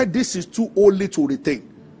said this is too holy to retain.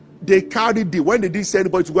 They carried it. When they didn't send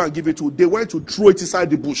anybody to go and give it to, they went to throw it inside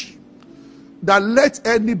the bush. That let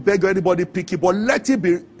any beggar, anybody pick it, but let it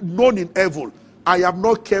be known in heaven, I have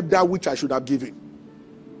not kept that which I should have given.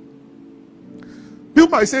 People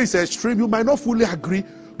might say it's extreme, you might not fully agree,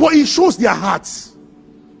 but it shows their hearts.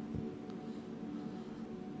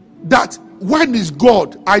 That when it's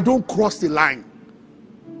God, I don't cross the line.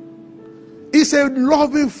 He's a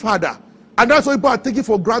loving father. And that's why people are taking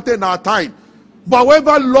for granted in our time. But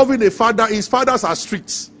whoever loving a father, his fathers are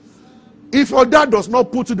strict. If your dad does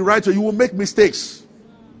not put you the right way, you will make mistakes.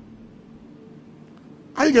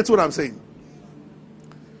 Are you getting what I'm saying?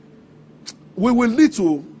 We will need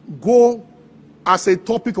to go as a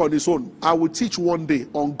topic on its own. I will teach one day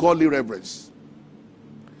on godly reverence.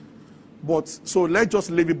 But so let's just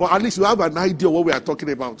leave it. But at least you have an idea of what we are talking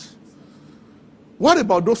about. What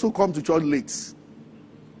about those who come to church late?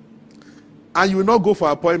 And you will not go for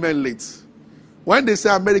appointment late. When they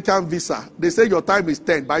say American visa, they say your time is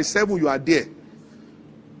 10. By 7, you are there.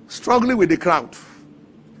 Struggling with the crowd.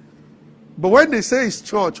 But when they say it's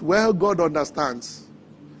church, well, God understands.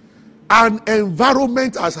 An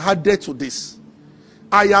environment has added to this.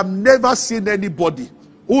 I have never seen anybody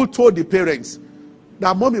who told the parents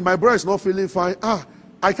that, Mommy, my brother is not feeling fine.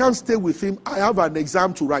 I can't stay with him. I have an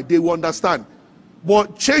exam to write. They will understand.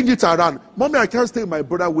 But change it around. Mommy, I can't stay with my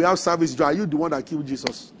brother. We have service. Are you the one that killed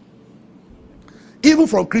Jesus? Even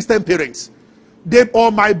from Christian parents. They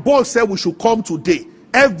or my boss said we should come today.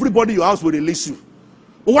 Everybody in your house will release you.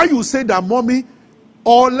 But when you say that mommy,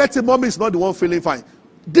 or let's say mommy is not the one feeling fine.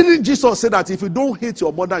 Didn't Jesus say that if you don't hate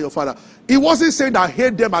your mother and your father, he wasn't saying that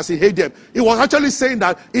hate them as he hate them. He was actually saying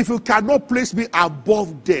that if you cannot place me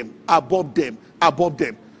above them,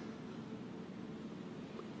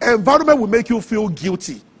 environment will make you feel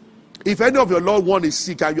guilty. If any of your loved one is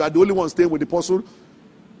sick and you are the only one staying with the person,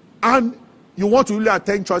 and you want to really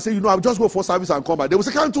attend church, say, I'll just go for service and come back. They will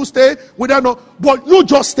say, can't you stay with them? No. But you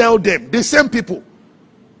just tell them, the same people,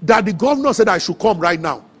 that the governor said I should come right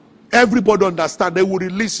now. Everybody understand. They will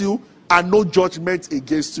release you and no judgment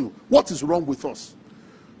against you. What is wrong with us?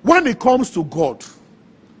 When it comes to God,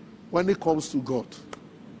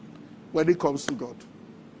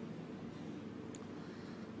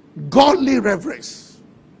 godly reverence.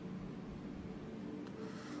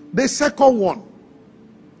 The second one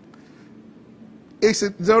is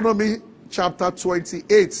in Deuteronomy chapter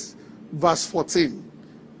 28, verse 14.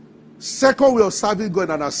 Second way of serving God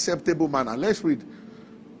in an acceptable manner. Let's read.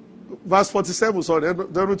 Verse 47, sorry,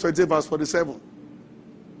 Deuteronomy 28, verse 47.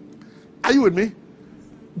 Are you with me?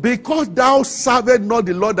 Because thou servest not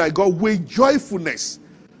the Lord thy God with joyfulness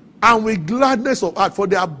and with gladness of heart for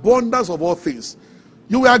the abundance of all things.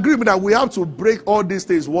 You will agree with me that we have to break all these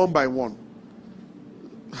things one by one.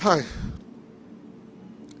 Hi.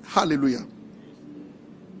 Hallelujah.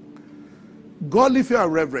 Godly fear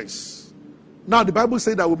and reverence. Now the Bible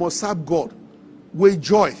says that we must serve God with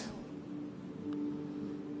joy.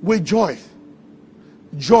 With joy.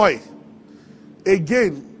 Joy.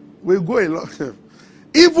 Again, we go along.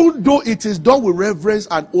 Even though it is done with reverence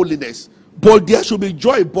and holiness, but there should be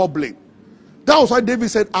joy bubbling. That was why David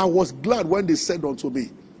said, I was glad when they said unto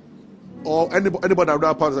me. Or anybody that wrote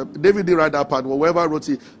that part, David didn't write that part, but whoever wrote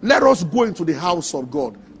it, let us go into the house of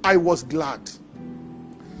God. I was glad.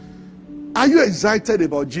 Are you excited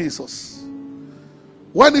about Jesus?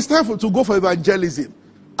 When it's time to go for evangelism,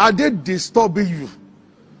 are they disturbing you?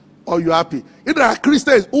 Or are you happy? There are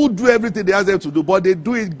Christians who do everything they ask them to do, but they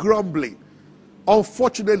do it grumbling.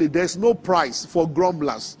 Unfortunately, there's no price for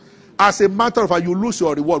grumblers. As a matter of fact, you lose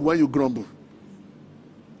your reward when you grumble.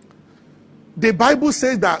 The Bible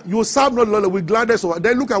says that you serve not the Lord with gladness.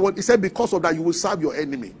 Then look at what it said, because of that you will serve your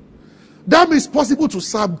enemy. That means it's possible to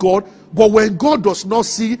serve God, but when God does not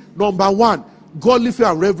see, number one, godly fear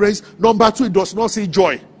and reverence. Number two, it does not see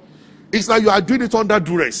joy. It's like you are doing it under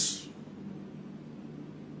duress.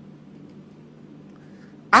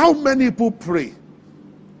 How many people pray,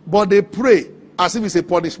 but they pray as if it's a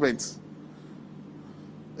punishment?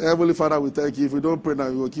 Heavenly Father, we thank you. If we don't pray now,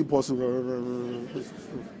 we will keep us.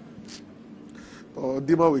 Or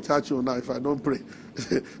demon will catch you now if I don't pray.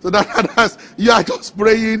 So that's, you are just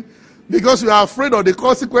praying because you are afraid of the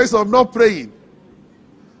consequence of not praying.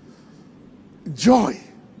 Joy.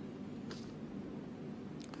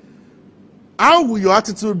 How will your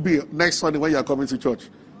attitude be next Sunday when you are coming to church?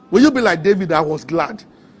 Will you be like David, I was glad?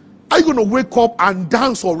 Are you going to wake up and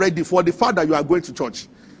dance already for the fact that you are going to church?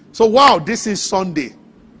 So, wow, this is Sunday.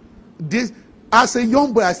 As a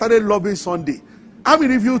young boy, I started loving Sunday. I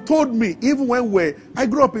mean, if you told me, even when I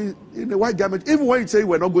grew up in a white garment, even when you say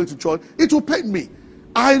we're not going to church, it will pain me.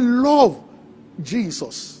 I love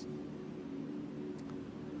Jesus.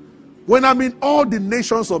 When I'm in all the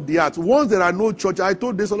nations of the earth, once there are no church, I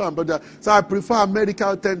told this Sola and brother, so I prefer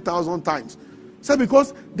America 10,000 times. So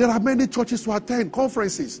because there are many churches to attend,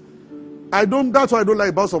 conferences. That's what I don't like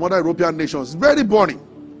about some other European nations. It's very boring.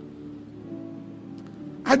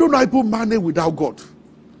 I don't know how people manage without God.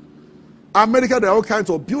 America, there are all kinds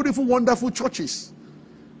of beautiful, wonderful churches.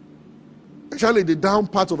 Especially the down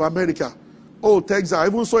part of America. Oh, Texas. I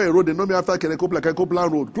even saw a road, they know me after Kenekopla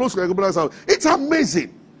Road. Close to Kenekopla House. It's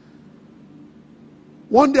amazing.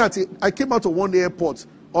 One day, I came out of one airport,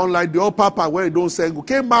 unlike the upper part where you don't sing.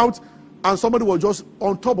 Came out, and somebody was just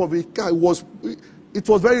on top of it. It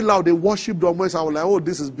was very loud. They worshipped the Almighty. I was like, oh,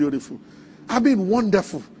 this is beautiful. I mean,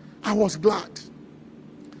 wonderful. I was glad.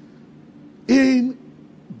 In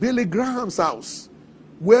Billy Graham's house,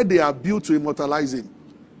 where they are built to immortalize him,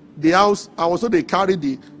 the house, I was told they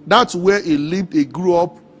carried that's where he lived, he grew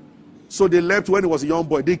up. So they left when he was a young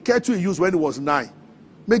boy. The cattle he used when he was 9.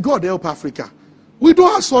 May God help Africa. We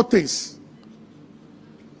don't have such things.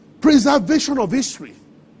 Preservation of history.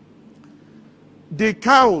 The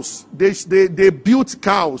cows, they built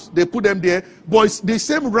cows, they put them there, but it's the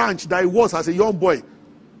same ranch that it was as a young boy.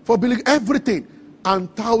 For Billy, everything.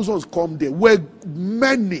 And thousands come there. Were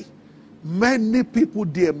many people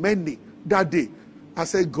there, that day. I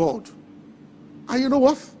said, God. And you know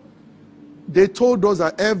what? They told us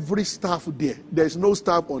that every staff there's no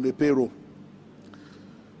staff on the payroll.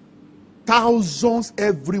 Thousands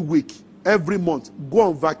every week, every month, go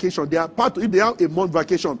on vacation. If they have a month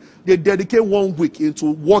vacation, they dedicate 1 week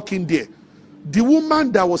into working there. The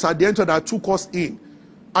woman that was at the entrance that took us in,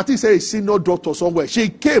 I think say a senior doctor somewhere. She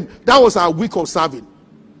came. That was our week of serving.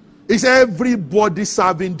 It's everybody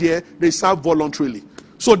serving there. They serve voluntarily.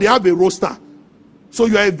 So they have a roster. So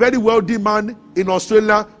you are a very wealthy man in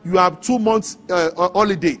Australia. You have 2 months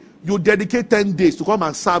holiday. You dedicate 10 days to come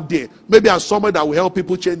and serve there. Maybe as someone that will help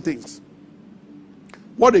people change things.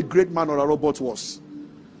 What a great man Ola Robert was.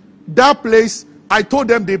 That place, I told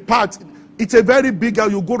them the part. It's a very big.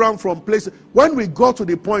 You go around from places. When we got to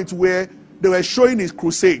the point where they were showing his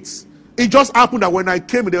crusades. It just happened that when I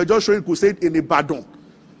came, they were just showing crusade in Ibadan.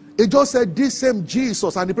 It just said, this same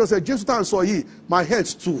Jesus. And the person said, Jesus and saw he. My head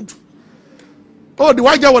stood. Oh, the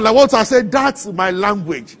white guy was like, what? I said, that's my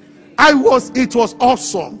language. It was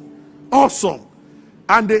awesome. Awesome.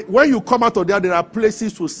 And when you come out of there are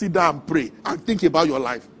places to sit down and pray and think about your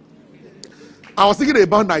life. I was thinking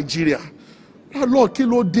about Nigeria. Oh, Lord,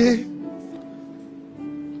 Kilo Day.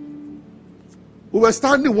 We were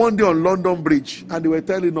standing one day on London Bridge, and they were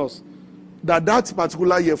telling us that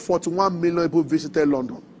particular year, 41 million people visited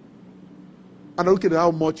London. And I looked at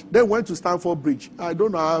how much. They went to Stamford Bridge. I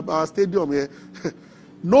don't know, our stadium here.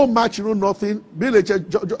 No match, nothing. I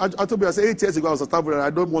told you, I said 8 years ago, I was at Stamford, and I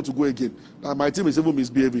don't want to go again. My team is even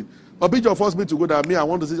misbehaving. But Bishop forced me to go there. I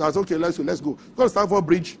want to see. I said, okay, let's go. Go to Stamford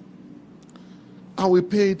Bridge. And we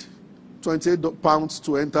paid £28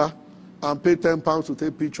 to enter and paid £10 to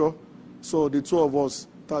take picture. So the two of us,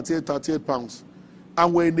 38 pounds.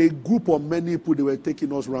 And we're in a group of many people, they were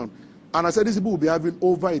taking us around. And I said, these people will be having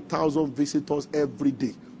over 1,000 visitors every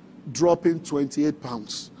day, dropping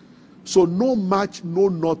 £28. So no match, no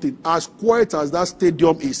nothing. As quiet as that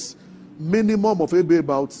stadium is, minimum of maybe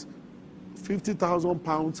about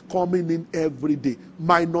 £50,000 coming in every day.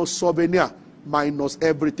 Minus souvenir, minus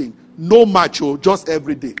everything. No match, just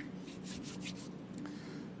every day.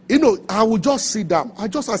 I will just sit down. I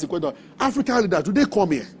just ask a question. African leaders, do they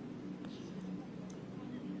come here?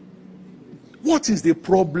 What is the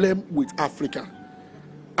problem with Africa?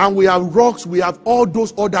 And we have rocks, we have all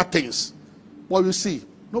those other things. What you see?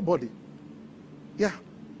 Nobody. Yeah.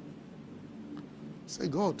 Say,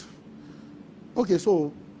 God. Okay,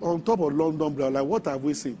 so on top of London, like what have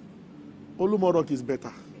we seen? Olumorok is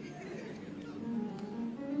better.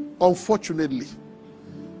 Unfortunately.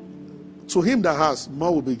 To him that has,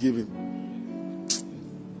 more will be given.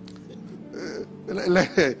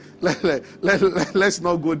 Let's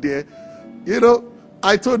not go there.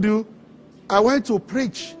 I told you, I went to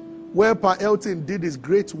preach where Pa Elton did his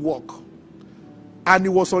great work. And he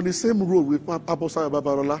was on the same road with Apostle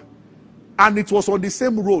Babarola. And it was on the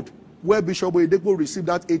same road where Bishop Oyedepo received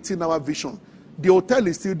that 18-hour vision. The hotel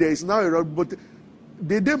is still there. It's now a road, but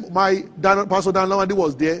the day Pastor Dan Lawande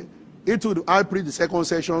was there, I preached the second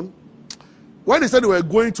session. When they said they were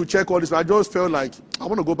going to check all this, I just felt like, I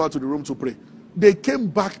want to go back to the room to pray. They came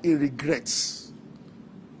back in regrets.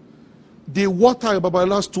 The water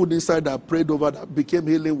Babala stood inside that prayed over that became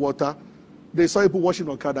healing water. They saw people washing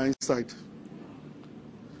Okada inside.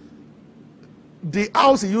 The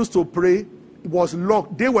house he used to pray was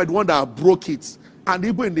locked. They were the one that broke it. And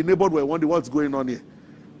people in the neighborhood were wondering what's going on here.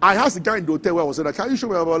 I asked the guy in the hotel where I was saying, can you show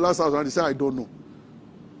me about last house? And he said, I don't know.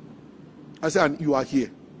 I said, and you are here.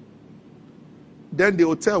 Then the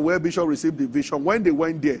hotel where Bishop received the vision, when they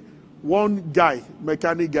went there, one guy,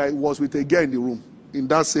 mechanic guy, was with a girl in the room, in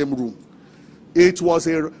that same room. It was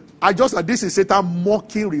this is Satan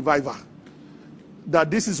mocking revival. That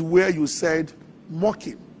this is where you said,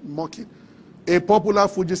 mocking. A popular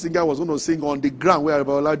Fuji singer was going to sing on the ground where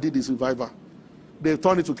Babala did his revival. They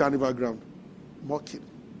turned it to carnival ground. Mocking.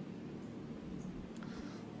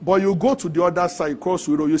 But you go to the other side, cross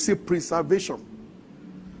the road, you see preservation.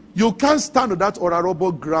 You can't stand on that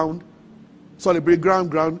honorable ground, celebrate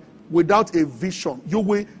ground, without a vision.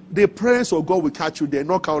 The presence of God will catch you there.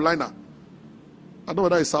 North Carolina. I don't know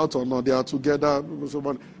whether it's South or not. They are together.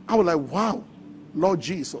 I was like, wow, Lord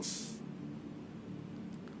Jesus.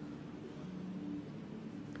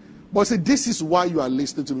 But see, this is why you are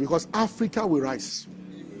listening to me, because Africa will rise.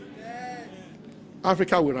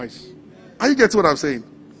 Africa will rise. Are you getting what I'm saying?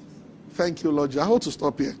 Thank you, Lord. I want to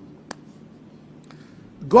stop here.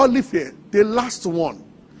 Godly fear, the last one.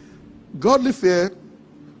 Godly fear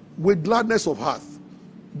with gladness of heart.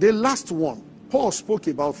 The last one. Paul spoke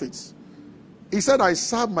about it. He said, I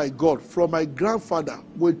serve my God from my grandfather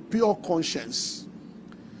with pure conscience.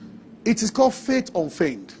 It is called faith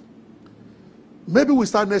unfeigned. Maybe we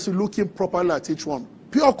start next week looking properly at each one.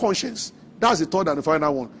 Pure conscience. That's the third and the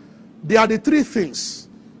final one. They are the three things.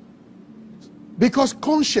 Because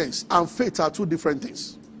conscience and faith are two different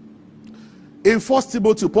things. In 1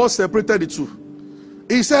 Timothy, Paul separated the two.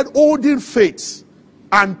 He said, holding faith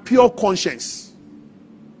and pure conscience.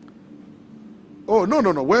 Oh, no.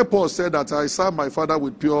 Where Paul said that I serve my father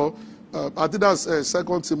with pure, I think that's 2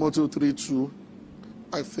 Timothy 3:2.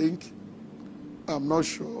 I think. I'm not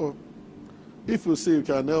sure. If you see, you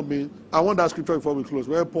can help me. I want that scripture before we close.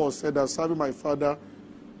 Where Paul said that serving my father.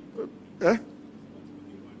 2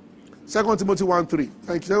 Timothy 1:3.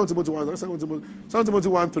 Thank you. 2 Timothy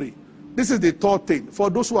 1:3. This is the third thing. For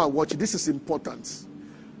those who are watching, this is important.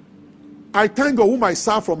 I thank God whom I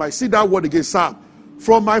serve from. I see that word again, serve.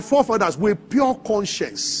 From my forefathers with pure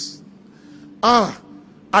conscience.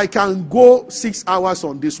 I can go 6 hours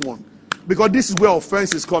on this one. Because this is where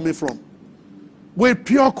offense is coming from. With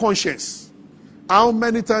pure conscience. How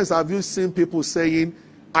many times have you seen people saying,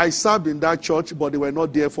 I served in that church, but they were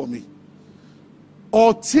not there for me?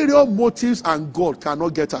 Ulterior motives and God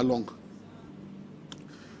cannot get along.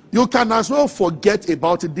 You can as well forget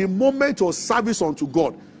about it. The moment of service unto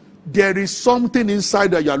God, there is something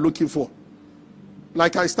inside that you are looking for.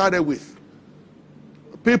 Like I started with.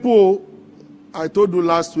 People, I told you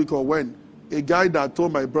last week or when, a guy that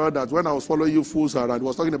told my brother that when I was following you fools around, he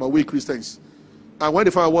was talking about we Christians. And when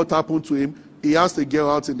they found out what happened to him, he asked a girl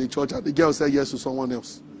out in the church, and the girl said yes to someone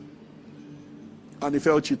else. And he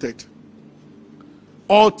felt cheated.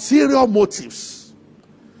 Ulterior motives.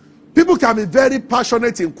 People can be very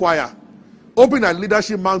passionate in choir. Hoping that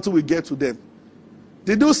leadership mantle will get to them.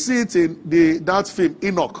 Did you see it in that film,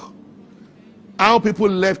 Enoch? How people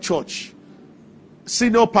left church.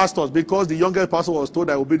 Senior pastors, because the youngest pastor was told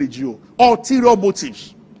that will be the GO. Ulterior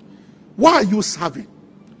motives. Why are you serving?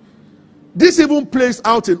 This even plays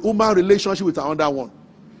out in human relationship with another one.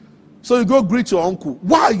 So you go greet your uncle.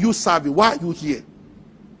 Why are you serving? Why are you here?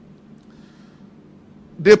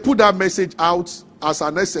 They put that message out as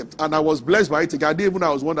an excerpt, and I was blessed by it. I didn't even know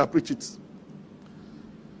I was one that preached it.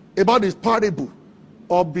 About this parable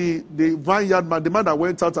of the vineyard man, the man that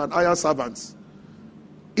went out and hired servants.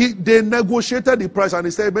 They negotiated the price, and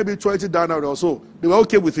he said maybe $20 or so. They were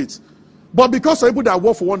okay with it. But because some people that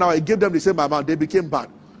work for 1 hour, he gave them the same amount, they became bad.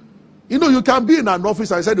 You know, you can be in an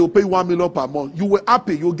office and say they will pay you $1 million per month. You were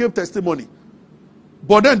happy, you gave testimony.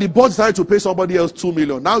 But then the boss decided to pay somebody else $2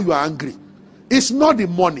 million. Now you are angry. It's not the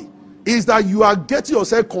money. It's that you are getting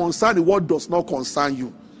yourself concerned in what does not concern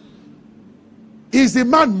you. Is the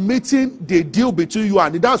man meeting the deal between you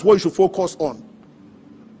and that's what you should focus on.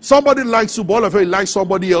 Somebody likes you, but all of you like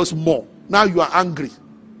somebody else more. Now you are angry.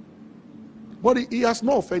 But he has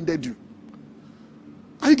not offended you.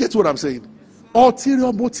 Are you getting what I'm saying?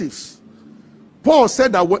 Ulterior motives. Paul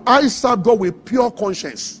said that when I serve God with pure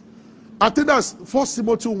conscience, I think that's 1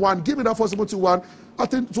 Timothy 1. Give me that 1 Timothy 1. I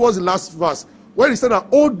think towards the last verse. Where he said that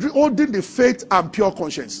holding the faith and pure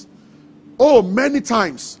conscience. Oh, many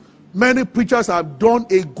times, many preachers have done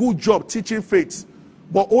a good job teaching faith.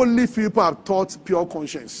 But only few people have taught pure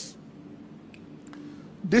conscience.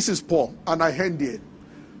 This is Paul, and I end here.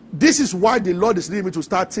 This is why the Lord is leading me to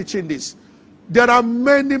start teaching this. There are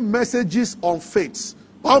many messages on faith.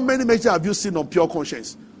 How many messages have you seen on pure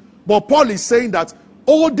conscience? But Paul is saying that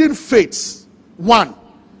holding faith, one,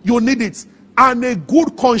 you need it, and a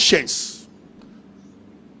good conscience.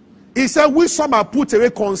 He said, which some are put away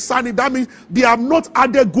concerning, that means they have not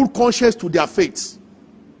added good conscience to their faith.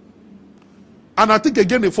 And I think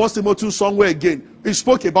again in 1 Timothy somewhere again, he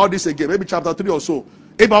spoke about this again, maybe chapter 3 or so,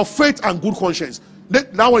 about faith and good conscience.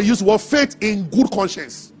 Now I use the word faith in good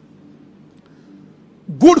conscience.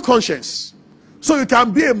 Good conscience. So you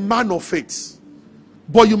can be a man of faith,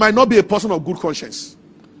 but you might not be a person of good conscience.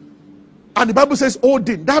 And the Bible says,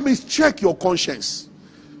 holding. That means check your conscience.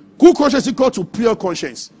 Good conscience is equal to pure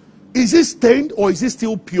conscience. Is it stained or is it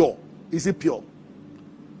still pure? Is it pure?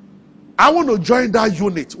 I want to join that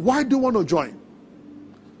unit. Why do you want to join?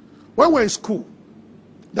 When we were in school,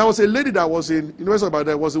 there was a lady that was in University of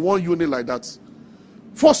Ibadan, was in one unit like that.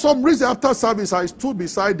 For some reason, after service, I stood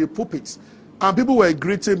beside the pulpit, and people were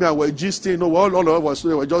greeting me and were gisting. All of us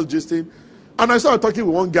were just gisting. And I started talking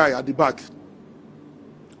with one guy at the back.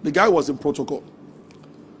 The guy was in protocol.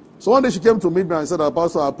 So one day she came to meet me and said,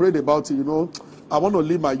 Pastor, I prayed about it, I want to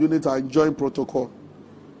leave my unit and join protocol.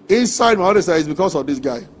 Inside my heart, it's because of this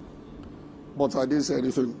guy. But I didn't say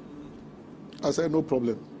anything. I said, no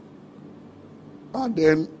problem. And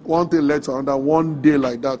then one thing led to another. One day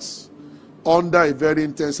like that, under a very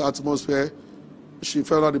intense atmosphere, she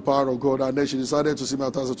felt out the power of God, and then she decided to see my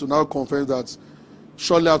pastor to now confess that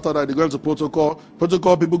shortly after that they go into protocol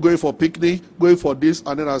people going for picnic, going for this,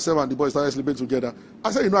 and then herself and the boy started sleeping together.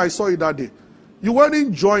 I said, I saw it that day. You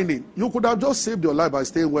weren't joining. You could have just saved your life by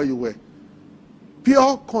staying where you were.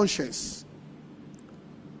 Pure conscience.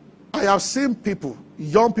 I have seen people,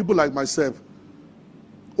 young people like myself,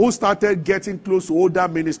 who started getting close to older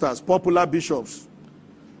ministers, popular bishops,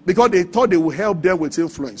 because they thought they would help them with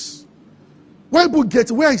influence. When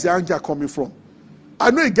people where is the anger coming from? I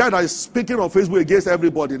know a guy that is speaking on Facebook against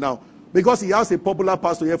everybody now because he has a popular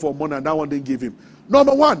pastor here for money and that one didn't give him.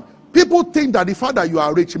 Number one, people think that the fact that you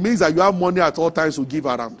are rich means that you have money at all times to give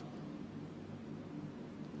around.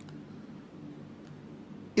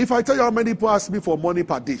 If I tell you how many people ask me for money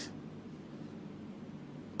per day,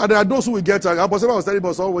 and there are those who will get angry. I was telling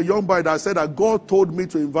about a young boy that said that God told me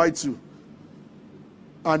to invite you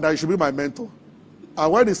and I should be my mentor.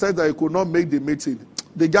 And when he said that he could not make the meeting,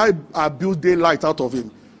 the guy abused daylight out of him.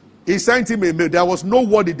 He sent him a mail. There was no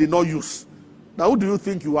word he did not use. Now, who do you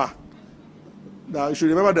think you are? Now, you should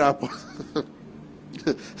remember the apostle.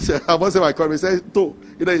 I must say my comment. He said, to.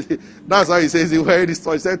 That's how he says it. Where he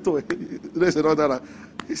said, to.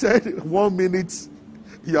 He said, 1 minute,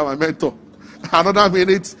 you are my mentor. Another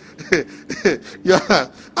minute, yeah.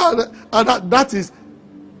 And that is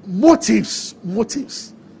motives.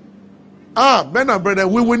 Men and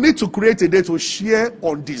brethren, we will need to create a day to share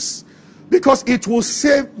on this because it will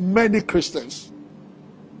save many Christians.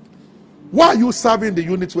 Why are you serving the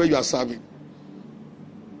unit where you are serving?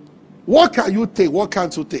 What can you take? What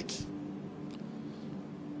can't you take?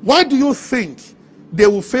 Why do you think they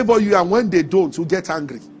will favor you and when they don't, you get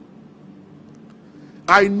angry?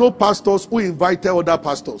 I know pastors who invited other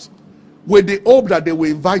pastors with the hope that they will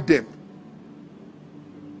invite them.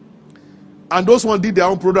 And those ones did their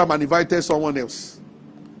own program and invited someone else.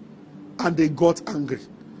 And they got angry.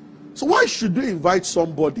 So why should you invite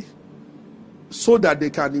somebody so that they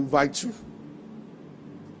can invite you?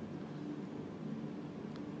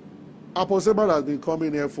 Apostle Seba has been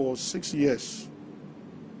coming here for 6 years.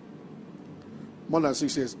 More than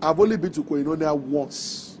 6 years. I've only been to Koinonia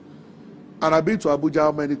once. And I've been to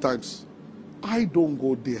Abuja many times. I don't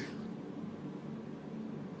go there.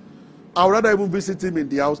 I would rather even visit him in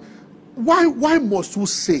the house. Why must you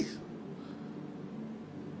say?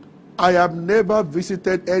 I have never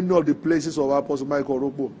visited any of the places of Apostle Michael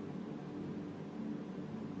Robo.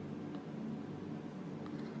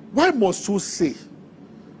 Why must you say?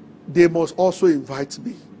 They must also invite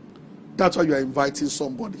me. That's why you are inviting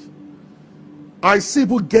somebody. I see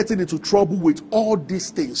people getting into trouble with all these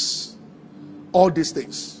things. All these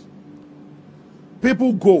things.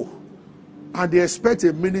 People go and they expect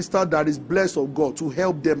a minister that is blessed of God to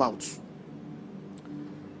help them out.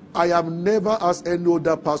 I have never asked any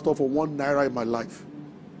other pastor for 1 naira in my life.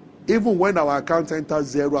 Even when our account enters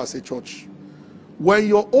 0 as a church. When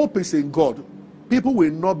your hope is in God, people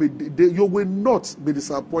will not be, you will not be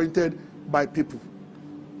disappointed by people.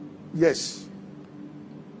 Yes.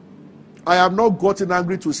 I have not gotten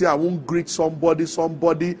angry to say I won't greet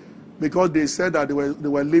somebody because they said that they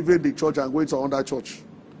were leaving the church and going to another church.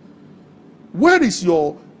 Where is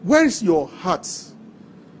your heart?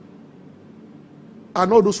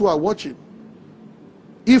 And all those who are watching.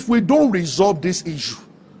 If we don't resolve this issue,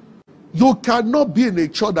 you cannot be in a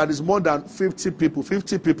church that is more than 50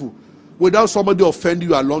 people, without somebody offending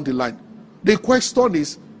you along the line. The question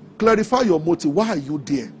is, clarify your motive. Why are you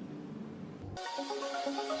there?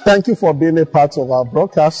 Thank you for being a part of our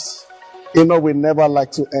broadcast. We never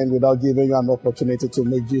like to end without giving you an opportunity to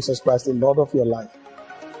make Jesus Christ the Lord of your life.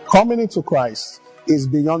 Coming into Christ is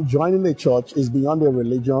beyond joining a church, is beyond a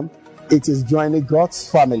religion. It is joining God's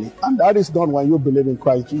family. And that is done when you believe in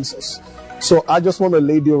Christ Jesus. So I just want to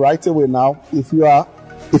lead you right away now. If you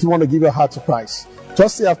want to give your heart to Christ,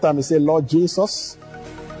 just say after me, say, Lord Jesus,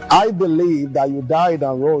 I believe that you died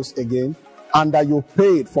and rose again and that you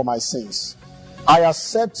paid for my sins. I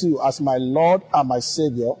accept you as my Lord and my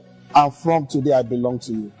Savior, and from today I belong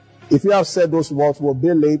to you. If you have said those words, will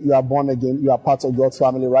be late, you are born again, you are part of God's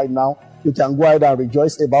family right now. You can go ahead and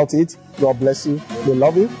rejoice about it. God bless you. We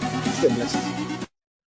love you. Stay blessed.